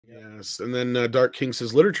Yes, and then Dark King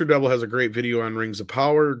says Literature Devil has a great video on Rings of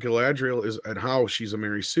Power. Galadriel is and how she's a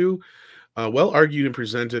Mary Sue. Well argued and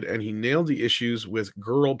presented, and he nailed the issues with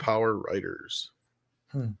girl power writers.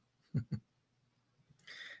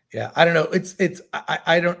 Yeah, I don't know.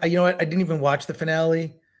 I don't, you know what? I didn't even watch the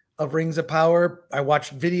finale of Rings of Power. I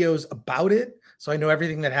watched videos about it, so I know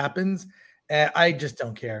everything that happens. And I just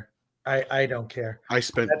don't care. I don't care. I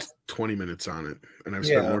spent 20 minutes on it, and I've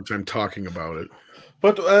spent more time talking about it.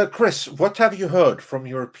 But Chris, what have you heard from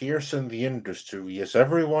your peers in the industry? Is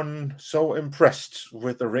everyone so impressed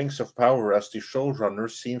with the Rings of Power as the showrunner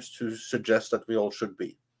seems to suggest that we all should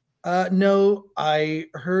be? No, I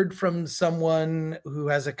heard from someone who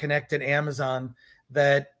has a connect at Amazon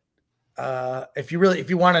that if you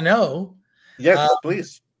want to know, yes,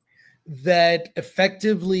 please. That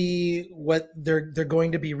effectively what they're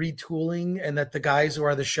going to be retooling, and that the guys who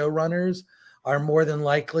are the showrunners are more than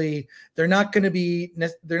likely they're not going to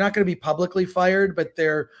be publicly fired, but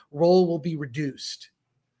their role will be reduced,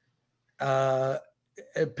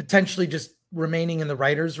 potentially just remaining in the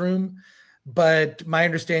writer's room. But my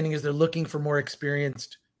understanding is they're looking for more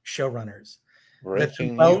experienced showrunners.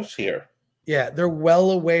 Breaking news here. Yeah, they're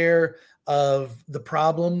well aware of the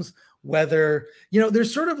problems, whether,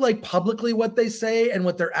 there's sort of like publicly what they say and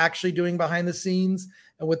what they're actually doing behind the scenes.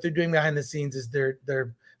 And what they're doing behind the scenes is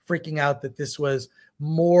they're freaking out that this was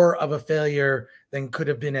more of a failure than could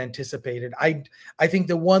have been anticipated. I think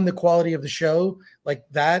the quality of the show, like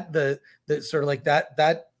that, the sort of like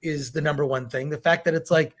that is the number one thing. The fact that it's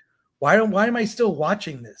like, why am I still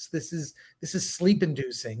watching this? This is sleep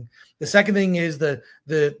inducing. The second thing is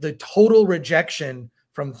the total rejection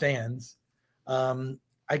from fans.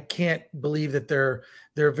 I can't believe that there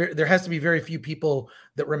has to be very few people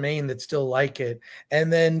that remain that still like it.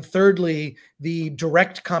 And then thirdly, the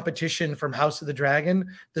direct competition from House of the Dragon,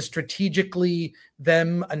 the strategically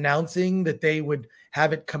them announcing that they would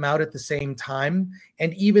have it come out at the same time,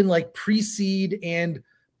 and even like pre-seed and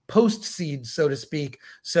post-seed, so to speak.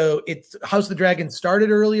 So it's House of the Dragon started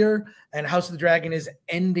earlier and House of the Dragon is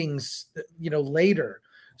ending, later.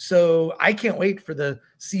 So I can't wait for the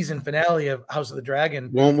season finale of House of the Dragon.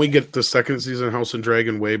 Won't we get the second season of House of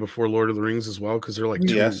Dragon way before Lord of the Rings as well? Because they're like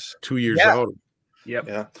 2 years out. Yep.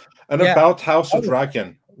 Yeah. And about House of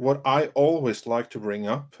Dragon, what I always like to bring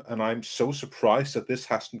up, and I'm so surprised that this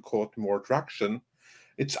hasn't caught more traction,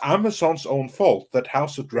 it's Amazon's own fault that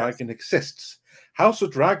House of Dragon exists. House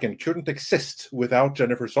of Dragon couldn't exist without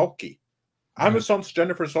Jennifer Salke. Amazon's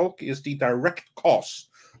Jennifer Salke is the direct cause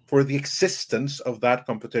for the existence of that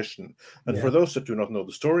competition. And for those that do not know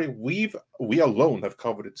the story, we alone have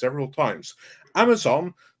covered it several times.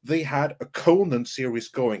 Amazon, they had a Conan series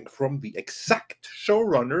going from the exact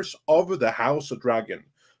showrunners of the House of Dragon.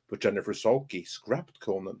 But Jennifer Salke scrapped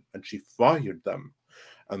Conan and she fired them.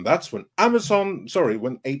 And that's when when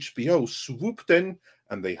HBO swooped in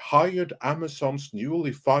and they hired Amazon's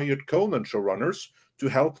newly fired Conan showrunners to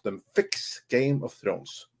help them fix Game of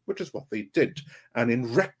Thrones, which is what they did. And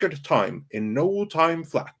in record time, in no time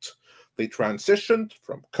flat, they transitioned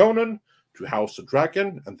from Conan to House of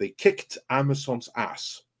Dragon, and they kicked Amazon's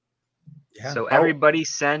ass. Yeah. So everybody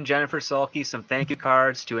send Jennifer Salke some thank you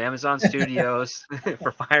cards to Amazon Studios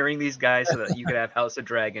for firing these guys so that you could have House of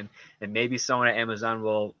Dragon. And maybe someone at Amazon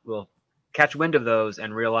will catch wind of those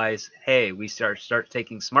and realize, hey, we start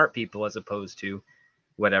taking smart people as opposed to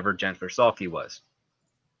whatever Jennifer Salke was.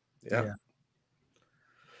 Yeah.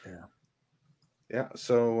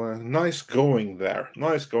 So nice going there.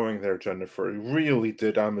 Nice going there, Jennifer. You really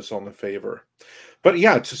did Amazon a favor. But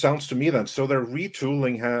yeah, it sounds to me then, so they're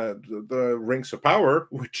retooling the Rings of Power,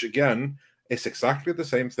 which again is exactly the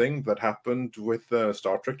same thing that happened with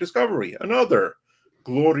Star Trek Discovery. Another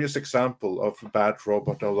glorious example of bad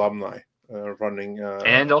robot alumni running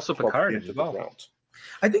and also Picard into the ground.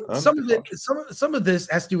 I think some of this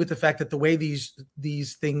has to do with the fact that the way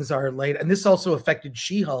these things are laid, and this also affected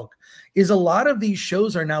She-Hulk, is a lot of these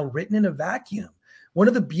shows are now written in a vacuum. One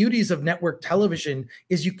of the beauties of network television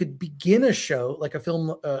is you could begin a show like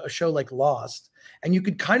a show like Lost, and you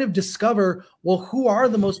could kind of discover, well, who are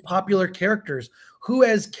the most popular characters? Who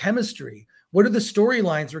has chemistry? What are the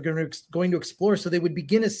storylines we're going to explore? So they would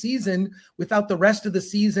begin a season without the rest of the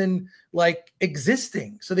season like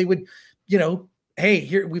existing. So they would, hey,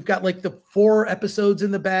 here we've got like the 4 episodes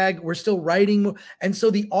in the bag. We're still writing. And so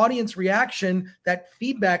the audience reaction, that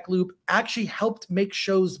feedback loop actually helped make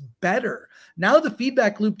shows better. Now the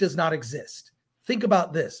feedback loop does not exist. Think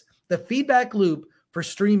about this. The feedback loop for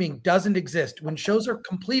streaming doesn't exist. When shows are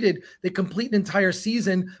completed, they complete an entire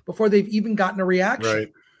season before they've even gotten a reaction.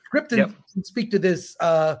 Right. Krypton can speak to this.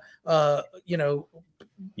 You know.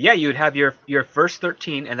 Yeah, you'd have your first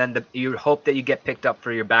 13, and then you hope that you get picked up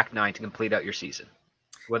for your back 9 to complete out your season,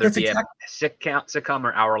 whether it be a sitcom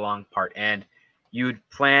or hour-long part. And you'd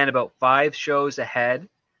plan about 5 shows ahead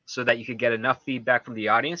so that you could get enough feedback from the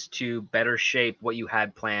audience to better shape what you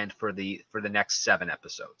had planned for the next 7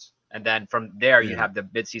 episodes. And then from there, you have the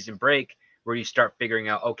mid-season break where you start figuring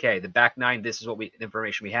out, okay, the back 9, this is what the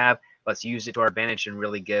information we have. Let's use it to our advantage and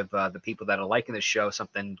really give the people that are liking the show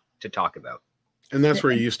something to talk about. And that's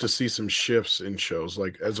where you used to see some shifts in shows,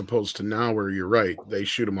 like as opposed to now where you're right, they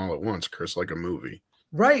shoot them all at once, Chris, like a movie.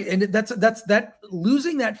 Right. And that's that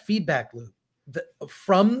losing that feedback loop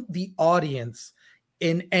from the audience.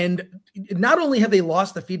 And not only have they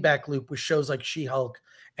lost the feedback loop with shows like She-Hulk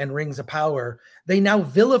and Rings of Power, they now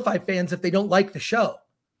vilify fans if they don't like the show.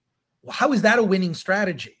 Well, how is that a winning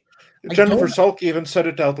strategy? Jennifer Salke even said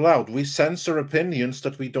it out loud. We censor opinions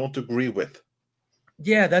that we don't agree with.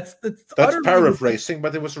 Yeah, that's paraphrasing,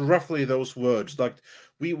 but it was roughly those words. Like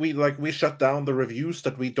we shut down the reviews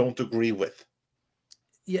that we don't agree with.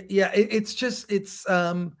 Yeah. It's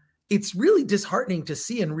really disheartening to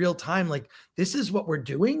see in real time. Like, this is what we're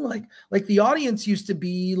doing. Like the audience used to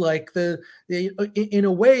be like in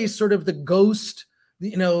a way, sort of the ghost.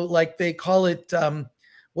 You know, like they call it.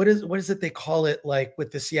 What is it they call it, like with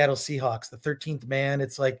the Seattle Seahawks, the 13th man?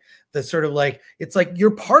 It's like the sort of like, it's like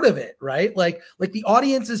you're part of it, right? Like the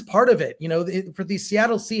audience is part of it. You know, for the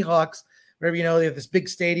Seattle Seahawks, wherever, you know, they have this big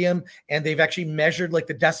stadium and they've actually measured like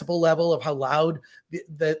the decibel level of how loud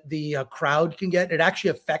the crowd can get. It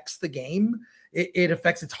actually affects the game. It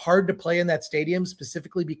affects, it's hard to play in that stadium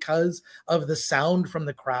specifically because of the sound from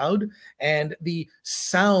the crowd, and the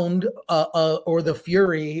sound or the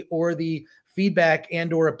fury or the feedback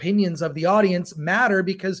and or opinions of the audience matter,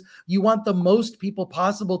 because you want the most people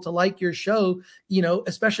possible to like your show, you know,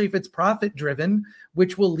 especially if it's profit driven,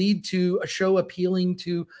 which will lead to a show appealing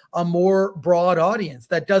to a more broad audience.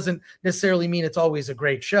 That doesn't necessarily mean it's always a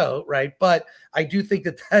great show, right? But I do think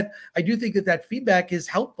that feedback is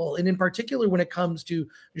helpful. And in particular, when it comes to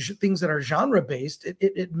things that are genre based,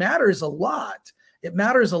 it matters a lot. It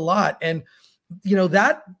matters a lot. And, you know,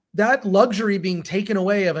 that luxury being taken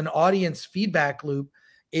away of an audience feedback loop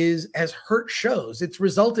has hurt shows. It's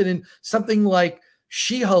resulted in something like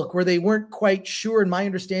She-Hulk, where they weren't quite sure. And my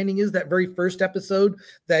understanding is that very first episode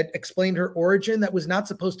that explained her origin, that was not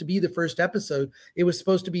supposed to be the first episode. It was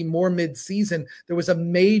supposed to be more mid-season. There was a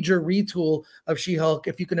major retool of She-Hulk.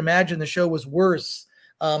 If you can imagine, the show was worse,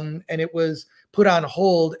 and it was put on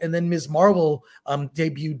hold. And then Ms. Marvel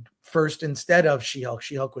debuted first instead of She-Hulk.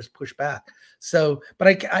 She-Hulk was pushed back. So,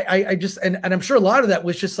 but I just, and I'm sure a lot of that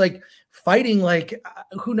was just like fighting, like,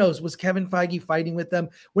 who knows, was Kevin Feige fighting with them?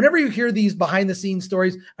 Whenever you hear these behind the scenes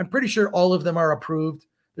stories, I'm pretty sure all of them are approved.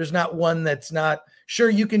 There's not one that's not.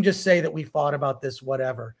 Sure, you can just say that we fought about this,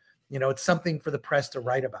 whatever. You know, it's something for the press to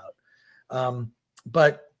write about.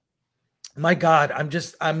 But my God, I'm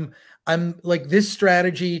like, this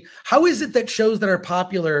strategy. How is it that shows that are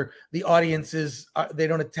popular, the audiences, they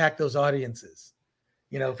don't attack those audiences?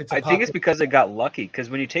 You know, if it's, I think it's because they got lucky. Because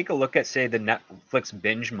when you take a look at, say, the Netflix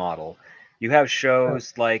binge model, you have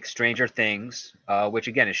shows like Stranger Things, which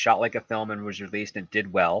again is shot like a film and was released and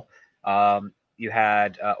did well. You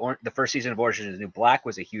had the first season of Orange Is the New Black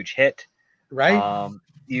was a huge hit, right?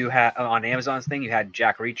 You had on Amazon's thing, you had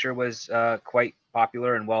Jack Reacher was quite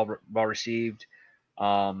popular and well received.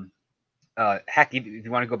 Heck, if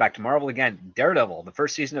you want to go back to Marvel again, Daredevil, the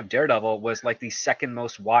first season of Daredevil was like the second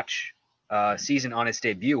most watched season on its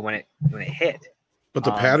debut when it hit. But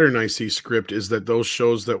the pattern I see, Script, is that those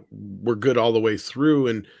shows that were good all the way through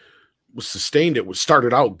and was sustained, it was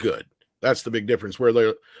started out good. That's the big difference. Where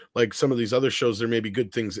they're like some of these other shows, there may be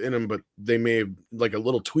good things in them, but they may have, like, a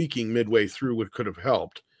little tweaking midway through what could have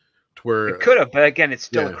helped. To where it could have, but again, it's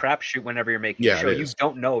still a crapshoot whenever you're making a show. You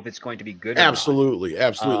don't know if it's going to be good. Absolutely.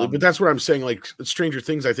 But that's what I'm saying. Like, Stranger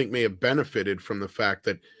Things, I think, may have benefited from the fact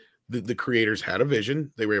that the creators had a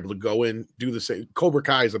vision. They were able to go in, do the same. Cobra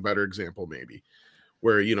Kai is a better example, maybe,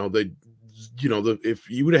 where, if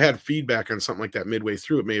you would have had feedback on something like that midway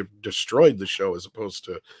through, it may have destroyed the show as opposed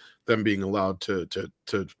to them being allowed to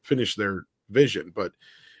finish their vision. But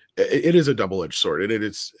it is a double-edged sword,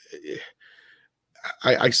 and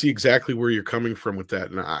I see exactly where you're coming from with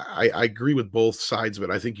that, and I agree with both sides of it.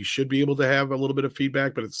 I think you should be able to have a little bit of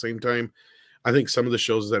feedback, but at the same time, I think some of the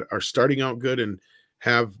shows that are starting out good and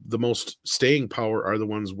have the most staying power are the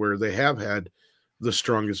ones where they have had the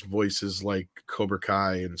strongest voices, like Cobra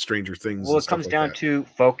Kai and Stranger Things. Well, it comes down to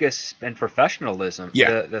focus and professionalism.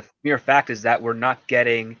 Yeah. The mere fact is that we're not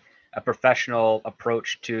getting a professional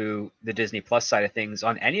approach to the Disney Plus side of things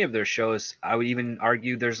on any of their shows. I would even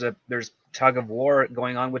argue there's tug of war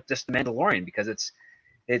going on with just The Mandalorian, because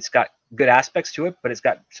it's got good aspects to it, but it's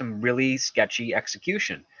got some really sketchy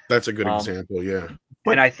execution. That's a good example, yeah.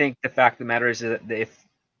 And I think the fact of the matter is that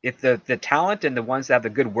if the talent and the ones that have the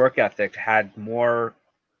good work ethic had more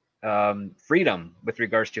freedom with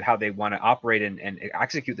regards to how they want to operate and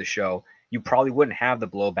execute the show, you probably wouldn't have the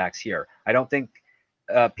blowbacks here. I don't think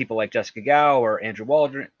people like Jessica Gao or Andrew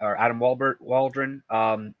Waldron or Adam Waldron,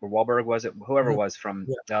 or Wahlberg, was it, whoever was from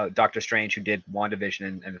Doctor Strange, who did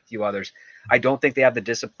WandaVision and a few others, I don't think they have the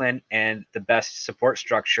discipline and the best support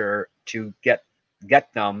structure to get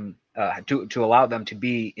them to allow them to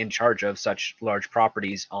be in charge of such large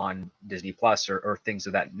properties on Disney Plus or things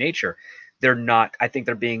of that nature. They're not. I think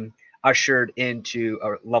they're being ushered into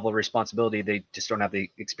a level of responsibility they just don't have the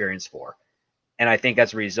experience for. And I think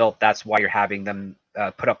as a result, that's why you're having them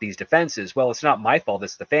put up these defenses. Well, it's not my fault.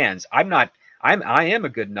 It's the fans. I am a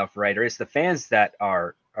good enough writer. It's the fans that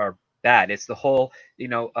are bad. It's the whole,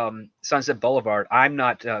 Sunset Boulevard. I'm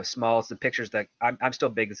not small. It's the pictures that I'm still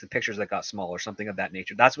big. It's the pictures that got small, or something of that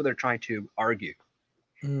nature. That's what they're trying to argue.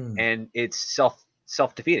 And it's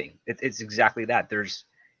self-defeating. It's exactly that.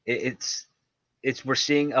 We're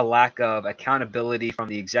seeing a lack of accountability from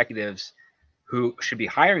the executives who should be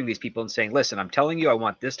hiring these people and saying, listen, I'm telling you, I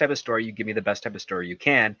want this type of story. You give me the best type of story you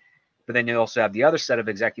can. But then you also have the other set of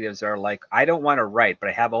executives that are like, I don't want to write, but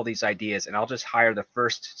I have all these ideas, and I'll just hire the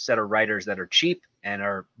first set of writers that are cheap and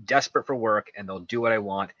are desperate for work, and they'll do what I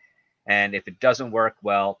want. And if it doesn't work,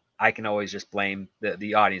 well, I can always just blame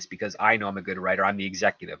the audience, because I know I'm a good writer. I'm the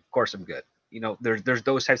executive. Of course I'm good. There's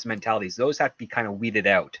those types of mentalities. Those have to be kind of weeded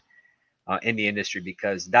out in the industry,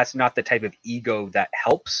 because that's not the type of ego that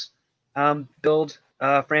helps build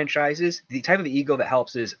franchises. The type of ego that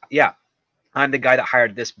helps is, yeah, I'm the guy that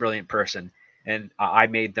hired this brilliant person, and I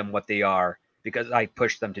made them what they are because I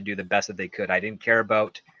pushed them to do the best that they could. I didn't care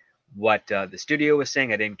about what the studio was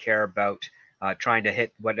saying. I didn't care about trying to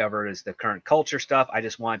hit whatever is the current culture stuff. I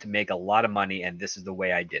just wanted to make a lot of money, and this is the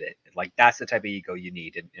way I did it. Like, that's the type of ego you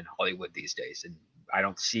need in Hollywood these days, and I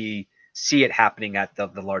don't see it happening at the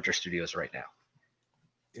larger studios right now.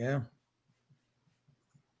 Yeah.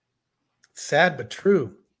 Sad but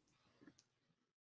true.